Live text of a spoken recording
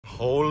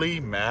Holy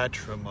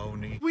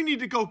matrimony. We need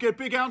to go get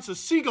Big Ounce of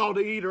Seagull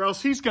to eat or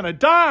else he's gonna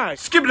die.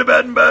 Skip to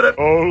bed and better.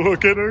 Oh,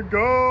 look at her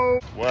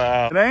go.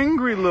 Wow. An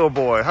angry little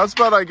boy. How's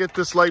about I get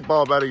this light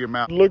bulb out of your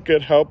mouth? Look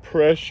at how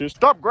precious.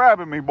 Stop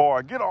grabbing me,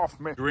 boy. Get off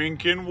me.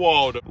 Drinking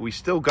water. We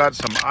still got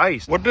some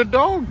ice. What the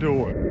dog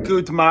doing?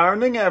 Good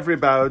morning,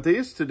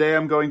 everybody. Today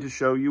I'm going to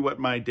show you what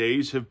my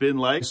days have been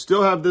like. I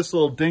still have this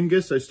little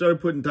dingus. I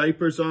started putting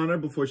diapers on her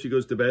before she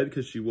goes to bed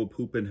because she will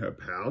poop in her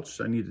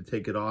pouch. I need to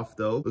take it off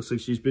though. Looks like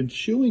she's been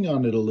chewing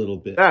on it a little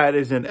bit. That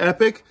is an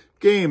epic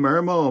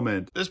gamer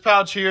moment. This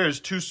pouch here is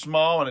too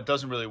small and it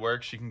doesn't really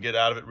work. She can get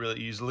out of it really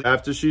easily.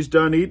 After she's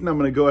done eating, I'm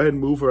going to go ahead and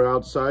move her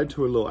outside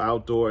to a little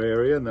outdoor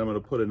area, and then I'm going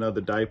to put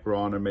another diaper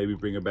on her, maybe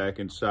bring her back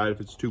inside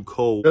if it's too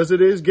cold. Because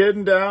it is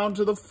getting down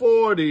to the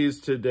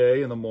 40s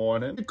today in the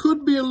morning. It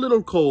could be a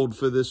little cold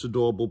for this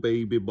adorable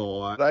baby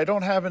boy. I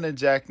don't have an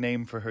exact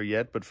name for her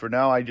yet, but for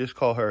now I just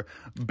call her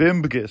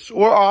Bimbgus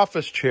or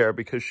office chair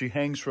because she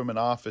hangs from an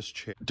office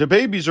chair.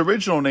 Dababy's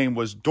original name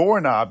was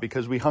Doorknob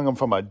because we hung him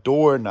from a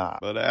doorknob.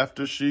 But after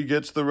she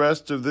gets the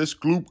rest of this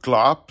gloop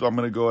glop, I'm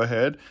going to go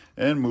ahead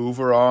and move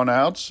her on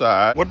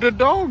outside. What the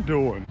dog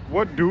doing?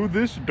 What do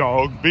this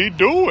dog be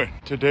doing?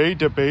 Today,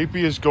 Dababy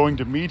is going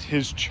to meet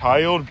his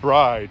child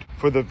bride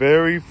for the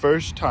very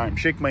first time.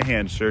 Shake my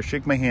hand, sir.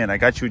 Shake my hand. I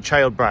got you a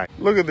child bride.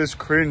 Look at this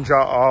cringe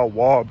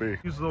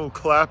wobby. These little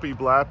clappy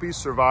blappies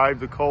survived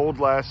the cold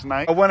last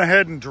night. I went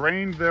ahead and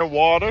drained their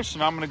water, so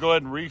now I'm going to go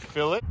ahead and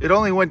refill it. It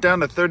only went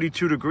down to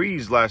 32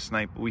 degrees last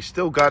night, but we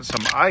still got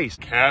some ice.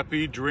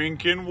 Happy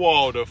drinking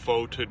water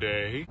for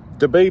today.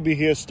 Dababy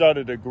here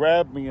started to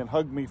grab me and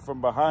hug me from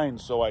behind,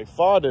 so I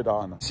farted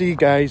on him. See,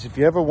 guys, if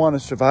you ever want to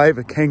survive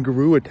a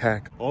kangaroo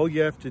attack, all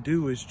you have to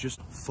do is just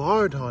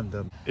fart on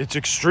them. It's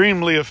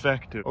extremely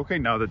effective. Okay,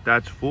 now that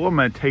that's full, I'm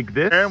going to take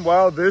this. And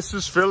while this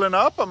is filling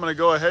up, I'm going to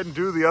go ahead and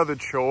do the other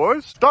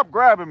chores. Stop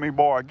grabbing me,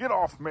 boy. Get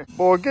off me.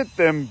 Boy, get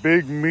them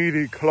big,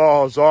 meaty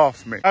claws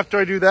off me. After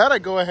I do that, I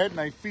go ahead and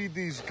I feed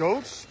these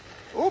goats.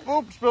 Oop,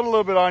 spilled a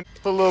little bit on.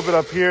 Put a little bit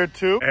up here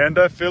too. And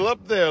I fill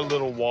up their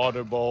little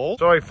water bowl.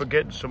 Sorry for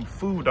getting some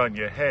food on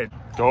your head.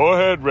 Go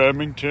ahead,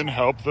 Remington.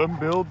 Help them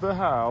build the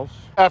house.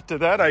 After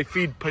that, I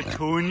feed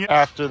Petunia.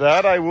 After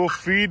that, I will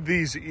feed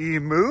these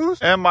emus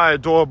and my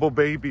adorable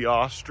baby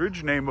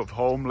ostrich, name of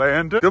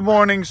Homelander. Good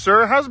morning,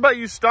 sir. How's about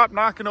you stop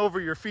knocking over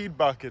your feed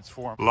buckets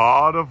for me?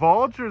 Lot of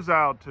vultures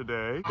out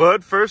today.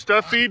 But first,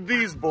 I feed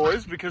these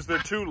boys because they're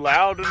too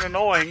loud and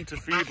annoying to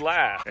feed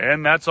last.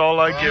 And that's all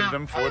I give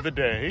them for the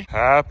day.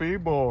 Happy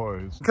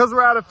boys. Because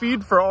we're out of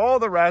feed for all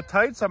the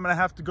ratites, I'm going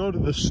to have to go to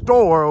the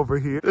store over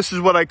here. This is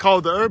what I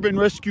call the Urban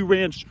Rescue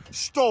Ranch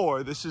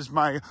store. This is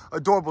my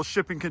adorable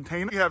shipping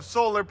container. We have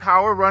solar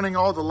power running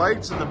all the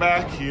lights in the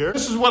back here.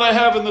 This is what I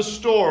have in the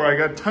store. I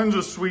got tons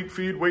of sweet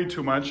feed, way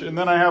too much. And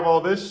then I have all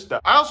this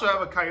stuff. I also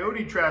have a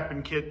coyote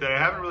trapping kit that I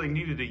haven't really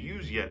needed to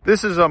use yet.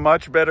 This is a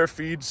much better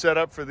feed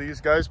setup for these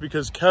guys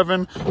because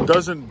Kevin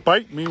doesn't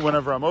bite me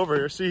whenever I'm over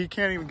here. See, he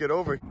can't even get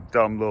over here.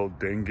 Dumb little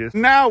dingus.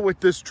 Now with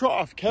this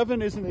trough,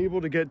 Kevin isn't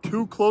able to get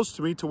too close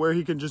to me to where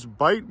he can just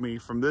bite me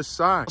from this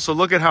side. So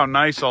look at how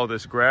nice all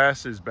this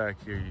grass is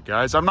back here, you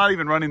guys. I'm not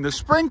even running the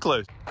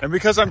sprinklers. And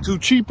because I'm too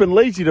cheap and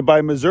lazy to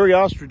buy Missouri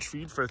ostrich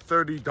feed for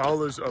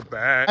 $30 a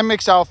bag, I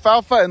mix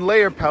alfalfa and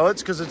layer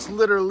pellets because it's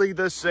literally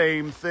the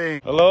same thing.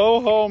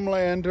 Hello,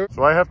 Homelander.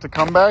 So I have to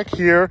come back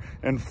here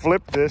and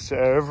flip this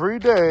every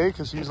day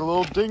because he's a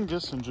little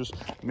dingus and just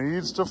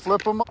needs to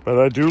flip him. But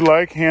I do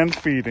like hand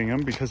feeding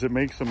him because it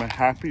makes him a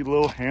happy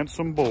little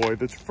handsome boy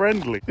that's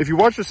friendly. If you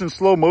watch this in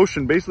slow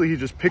motion, basically he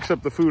just picks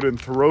up the food and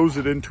throws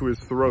it into his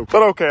throat.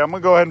 But okay, I'm gonna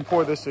go ahead and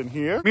pour this in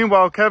here.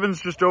 Meanwhile,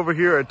 Kevin's just over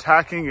here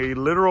attacking a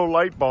literal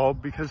light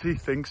bulb because he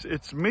thinks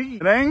it's me.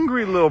 An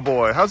angry little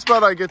boy. How's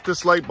about I get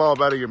this light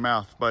bulb out of your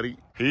mouth, buddy?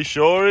 He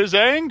sure is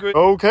angry.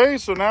 Okay,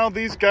 so now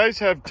these guys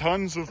have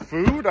tons of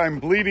food. I'm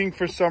bleeding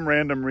for some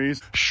random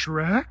reason.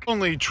 Shrek?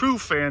 Only true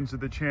fans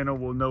of the channel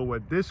will know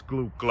what this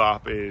gloop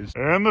glop is.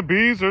 And the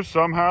bees are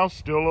somehow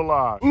still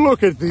alive.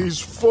 Look at these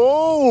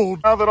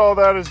fold. Now that all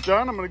that is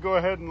done, I'm going to go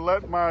ahead and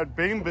let my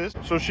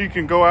Bimbus so she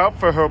can go out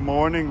for her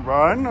morning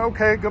run.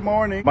 Okay, good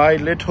morning. My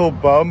little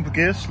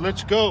Bumbgus,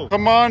 let's go.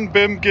 Come on,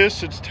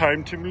 Bimbgus. It's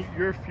time to meet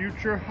your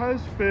future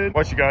husband.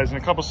 Watch you guys, in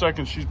a couple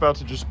seconds, she's about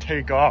to just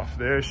take off.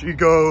 There she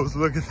goes.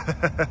 Look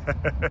at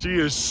that. She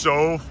is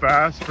so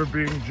fast for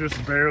being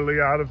just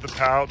barely out of the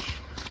pouch.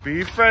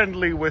 Be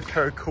friendly with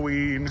her,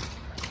 queen.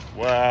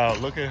 Wow,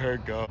 look at her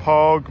go.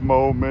 Hog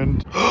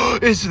moment.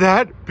 Is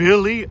that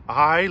Billie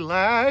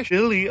Eyelash?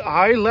 Billie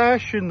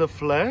Eyelash in the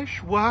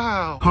flesh?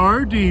 Wow.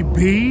 Cardi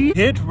B?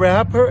 Hit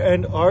rapper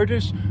and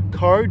artist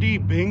Cardi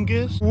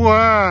Bingus?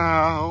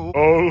 Wow.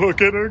 Oh,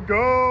 look at her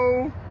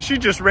go. She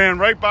just ran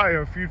right by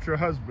her future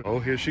husband. Oh,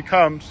 here she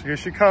comes. Here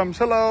she comes.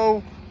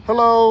 Hello.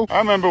 Hello. I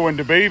remember when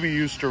Dababy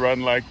used to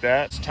run like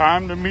that. It's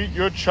time to meet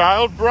your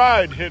child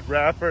bride, hit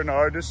rapper and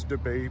artist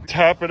Dababy. It's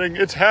happening.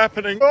 It's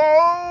happening.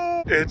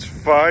 Oh, it's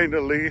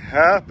finally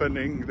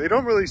happening. They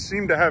don't really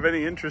seem to have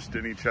any interest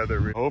in each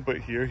other. Oh, but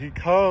here he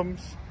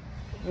comes.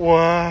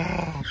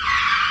 Wow.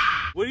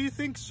 What do you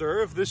think,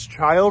 sir, of this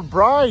child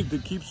bride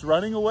that keeps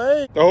running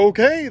away?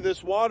 Okay,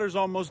 this water's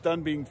almost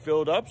done being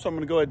filled up, so I'm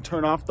gonna go ahead and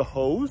turn off the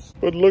hose.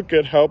 But look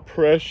at how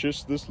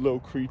precious this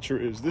little creature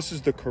is. This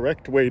is the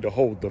correct way to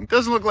hold them.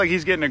 Doesn't look like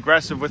he's getting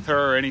aggressive with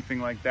her or anything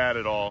like that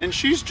at all. And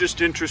she's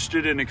just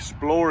interested in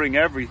exploring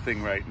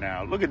everything right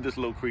now. Look at this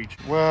little creature.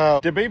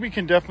 Wow. Dababy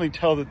can definitely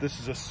tell that this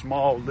is a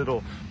small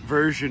little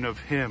version of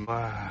him.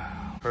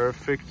 Wow.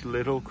 Perfect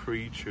little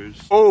creatures.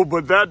 Oh,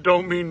 but that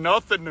don't mean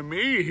nothing to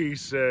me, he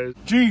says.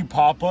 Gee,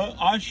 Papa,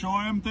 I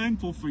sure am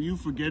thankful for you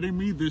for getting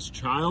me this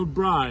child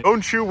bride.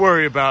 Don't you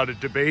worry about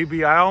it,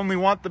 Dababy. I only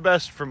want the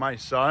best for my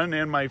son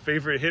and my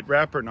favorite hit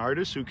rapper and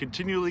artist who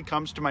continually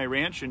comes to my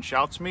ranch and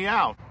shouts me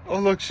out. Oh,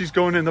 look, she's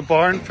going in the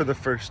barn for the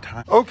first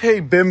time.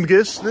 Okay,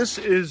 Bimgus, this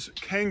is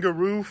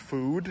kangaroo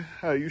food.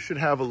 You should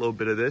have a little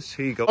bit of this.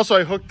 Here you go. Also,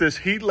 I hooked this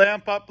heat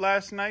lamp up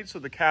last night so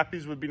the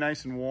cappies would be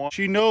nice and warm.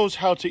 She knows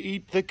how to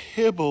eat the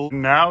kibble.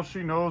 Now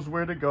she knows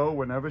where to go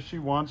whenever she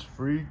wants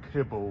free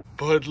kibble.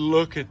 But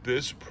look at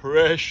this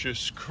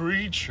precious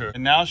creature.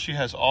 And now she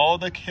has all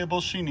the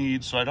kibble she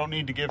needs, so I don't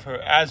need to give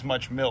her as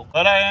much milk.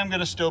 But I am going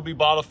to still be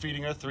bottle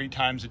feeding her 3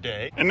 times a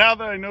day. And now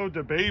that I know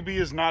Dababy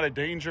is not a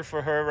danger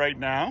for her right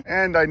now,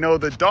 and I know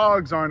the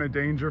dogs aren't a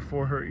danger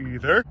for her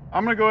either,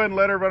 I'm going to go ahead and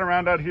let her run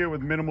around out here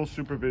with minimal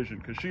supervision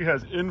because she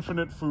has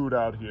infinite food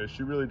out here.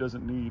 She really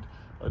doesn't need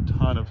a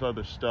ton of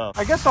other stuff.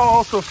 I guess I'll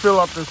also fill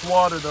up this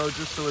water though,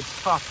 just so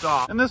it's topped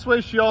off. And this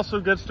way she also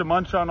gets to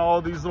munch on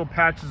all these little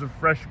patches of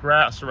fresh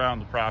grass around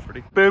the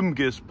property.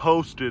 Bimgus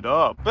posted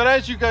up. But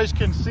as you guys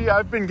can see,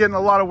 I've been getting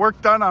a lot of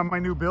work done on my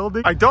new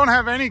building. I don't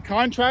have any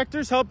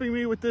contractors helping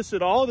me with this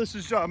at all. This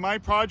is my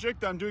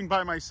project I'm doing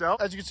by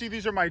myself. As you can see,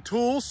 these are my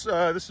tools.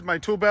 This is my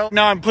tool belt.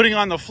 Now I'm putting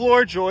on the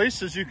floor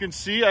joists. As you can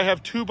see, I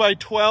have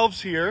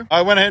 2x12s here.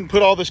 I went ahead and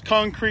put all this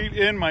concrete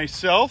in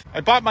myself.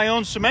 I bought my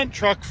own cement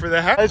truck for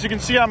that. As you can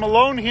see, I'm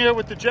alone here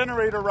with the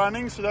generator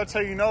running, so that's how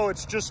you know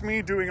it's just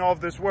me doing all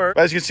of this work.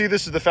 As you can see,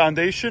 this is the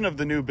foundation of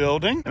the new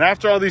building. And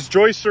after all these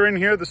joists are in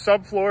here, the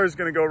subfloor is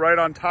going to go right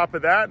on top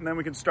of that, and then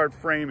we can start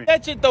framing.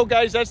 That's it though,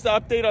 guys. That's the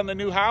update on the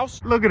new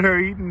house. Look at her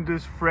eating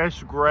this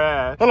fresh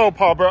grass. Hello,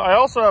 Papa. I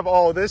also have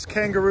all this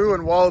kangaroo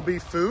and wallaby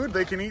food.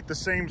 They can eat the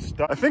same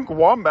stuff. I think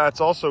wombats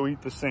also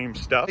eat the same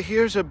stuff.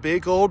 Here's a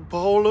big old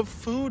bowl of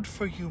food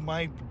for you,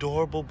 my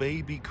adorable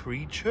baby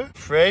creature.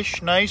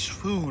 Fresh, nice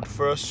food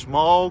for a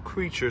small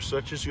creature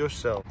such as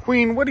yourself.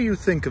 Queen, what do you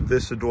think of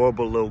this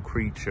adorable little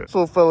creature? This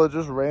little fella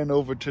just ran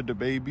over to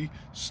Dababy,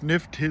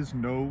 sniffed his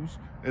nose,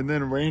 and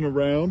then ran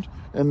around,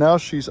 and now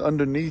she's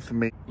underneath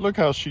me. Look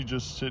how she's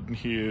just sitting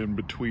here in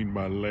between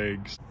my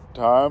legs.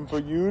 Time for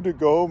you to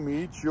go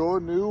meet your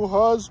new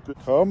husband.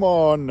 Come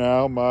on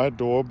now, my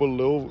adorable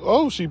little...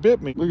 Oh, she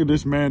bit me. Look at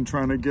this man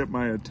trying to get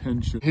my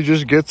attention. He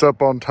just gets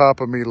up on top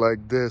of me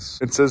like this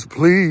and says,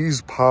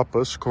 please,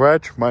 Papa,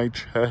 scratch my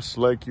chest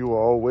like you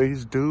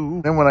always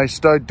do. And when I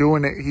start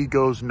doing it, he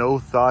goes, no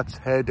thoughts,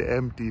 head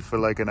empty for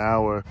like an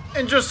hour.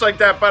 And just like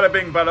that, bada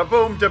bing, bada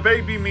boom,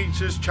 Dababy meets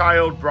his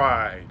child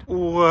bride.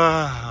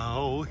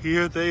 Wow,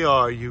 here they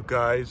are, you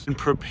guys, and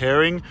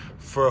preparing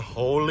for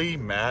holy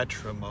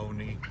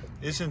matrimony.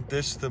 Isn't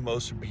this the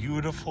most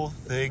beautiful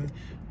thing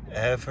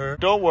ever?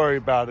 Don't worry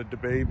about it,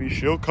 Dababy.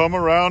 She'll come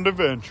around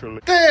eventually.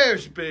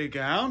 There's Big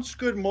Ounce.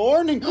 Good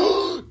morning.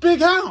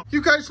 Big Ounce.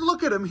 You guys,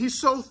 look at him. He's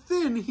so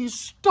thin. He's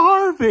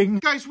starving.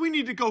 Guys, we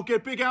need to go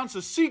get Big Ounce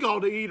a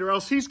Seagull to eat or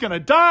else he's gonna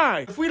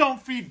die. If we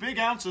don't feed Big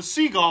Ounce a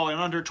Seagull in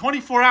under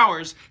 24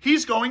 hours,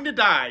 he's going to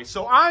die.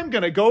 So I'm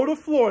gonna go to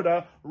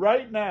Florida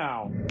right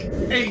now.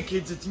 Hey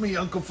kids, it's me,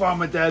 Uncle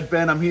Farmer Dad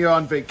Ben. I'm here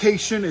on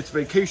vacation. It's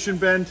Vacation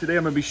Ben. Today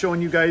I'm gonna be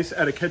showing you guys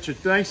how to catch a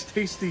nice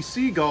tasty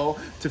seagull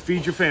to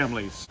feed your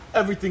families.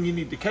 Everything you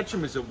need to catch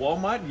them is at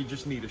Walmart. You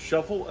just need a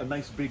shovel, a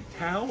nice big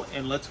towel,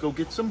 and let's go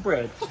get some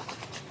bread.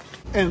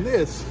 And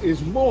this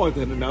is more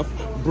than enough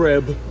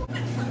bread.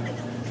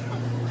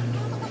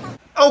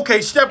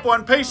 Okay, step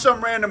 1, pay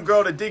some random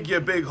girl to dig you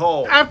a big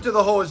hole. After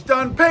the hole is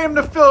done, pay him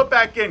to fill it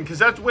back in, because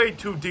that's way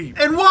too deep.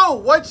 And whoa,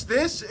 what's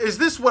this? Is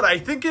this what I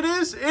think it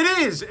is? It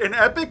is an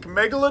epic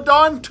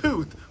megalodon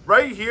tooth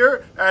right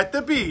here at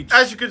the beach.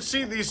 As you can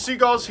see, these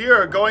seagulls here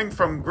are going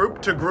from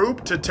group to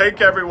group to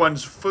take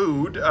everyone's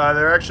food.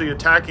 They're actually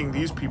attacking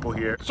these people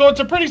here. So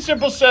it's a pretty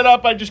simple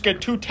setup. I just get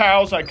 2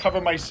 towels, I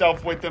cover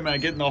myself with them, I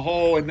get in the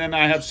hole, and then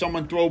I have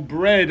someone throw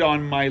bread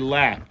on my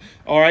lap.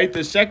 All right,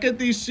 the second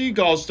these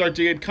seagulls start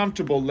to get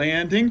comfortable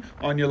landing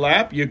on your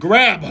lap, you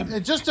grab them.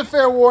 And just a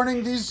fair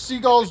warning, these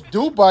seagulls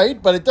do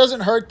bite, but it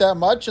doesn't hurt that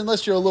much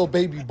unless you're a little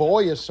baby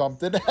boy or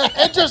something.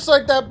 And just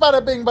like that,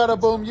 bada bing, bada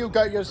boom, you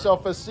got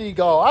yourself a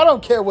seagull. I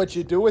don't care what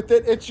you do with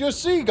it. It's your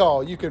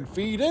seagull. You can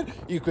feed it.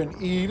 You can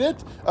eat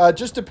it.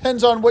 Just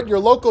depends on what your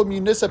local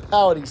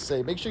municipalities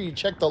say. Make sure you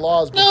check the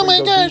laws before you go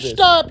do this. Oh my gosh,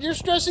 stop. You're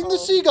stressing the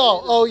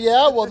seagull. Oh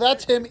yeah? Well,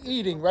 that's him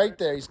eating right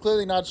there. He's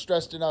clearly not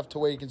stressed enough to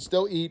where he can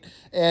still eat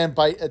and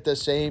bite at the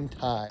same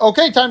time.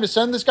 Okay, time to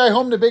send this guy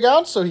home to Big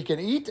Ounce so he can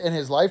eat and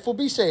his life will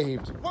be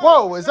saved.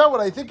 Whoa, is that what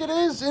I think it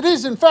is? It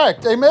is, in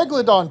fact, a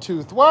megalodon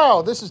tooth.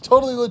 Wow, this is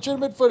totally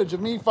legitimate footage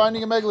of me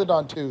finding a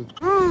megalodon tooth.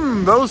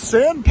 Those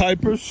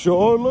sandpipers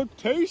sure sure look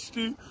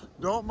tasty.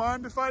 Don't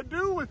mind if I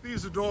do with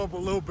these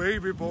adorable little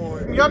baby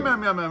boys. Yum,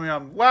 yum, yum, yum,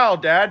 yum. Wow,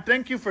 Dad,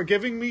 thank you for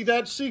giving me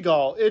that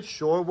seagull. It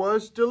sure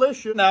was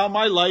delicious. Now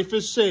my life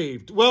is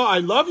saved. Well, I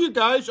love you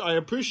guys. I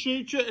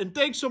appreciate you. And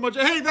thanks so much.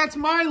 Hey, that's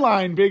my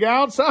line, Big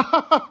Ounce.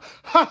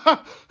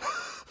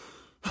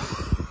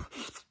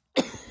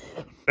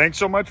 Thanks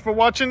so much for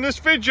watching this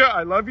video.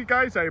 I love you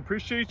guys. I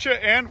appreciate you.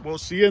 And we'll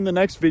see you in the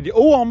next video.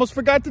 Oh, almost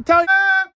forgot to tell you.